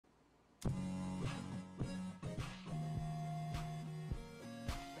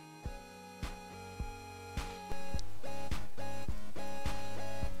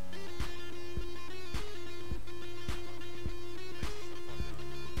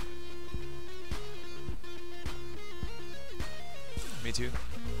Me too.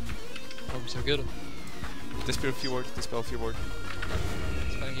 Oh, we're so good. Dispel few ward, dispel few ward.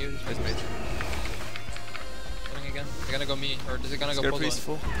 Spelling you. Nice mage. Spelling again. They're gonna go me, or is it gonna go Scare full priest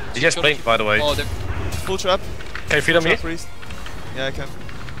on? full. He just blinked, by the way. Oh, they're... Full trap. Can you feed on me? Priest. Yeah, I can.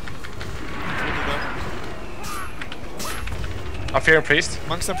 I'm fearing priest.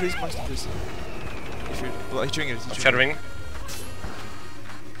 Monks and priest, monks and priest. If you're, well, he's triggering it. I'm shattering.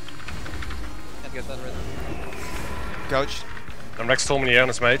 Can't get that right now. Couch. I'm next to him in the air on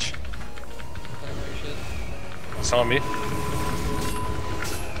this mage. It's on me.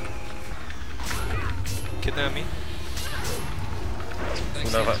 Kidnap me.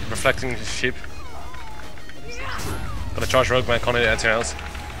 Reflecting his sheep. Gonna charge rogue man, can't hit anything else.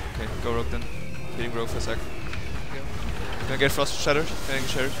 Okay, go rogue then. Hitting rogue for a sec. Can I get frost shattered? Can I get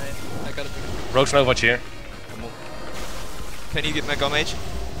shattered? I got it. Rogue's Nova here. Can you get my gun mage?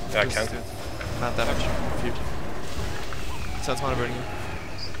 Yeah, I can. Not damage. Feared. Sounds mana burning you.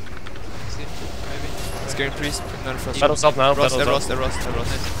 See? Maybe. Scaring priest. Another frost. Battle's up now. Rust, Battle's up. Rust.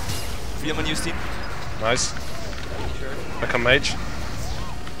 Free him on you, Steve. Nice. Sure. Back on mage.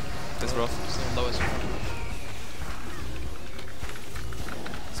 That's rough. Still lowest.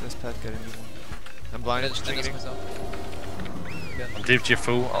 Says Pat getting me. I'm blinded. I'm deep G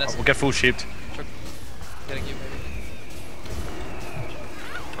full. We'll get full sheeped. Sure. Getting you maybe.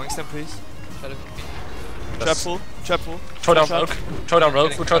 Monks and priest. Try to Trap full. Trap full. Throw down rogue. Throw down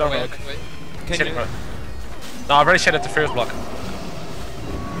rogue. Throw down rogue. Can you? No, I've already shattered the first block.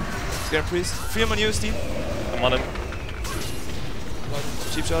 Scaring priest. Free him on you, Steve. I'm on him.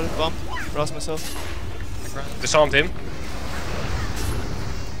 Cheap shot it. Bomb. Rouse myself. Disarmed him.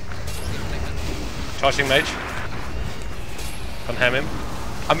 Charging mage. Can ham him.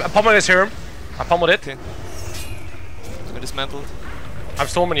 I'm pummeling his serum. I pummeled it. Okay. I dismantled. I'm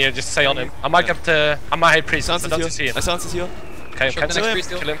storming here just to stay on him. I might get I might hit priest. I don't see him. I sound to heal. Okay, I shook the cancel next him. priest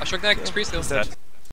Kill still. him. I shook the next priest still. Dead.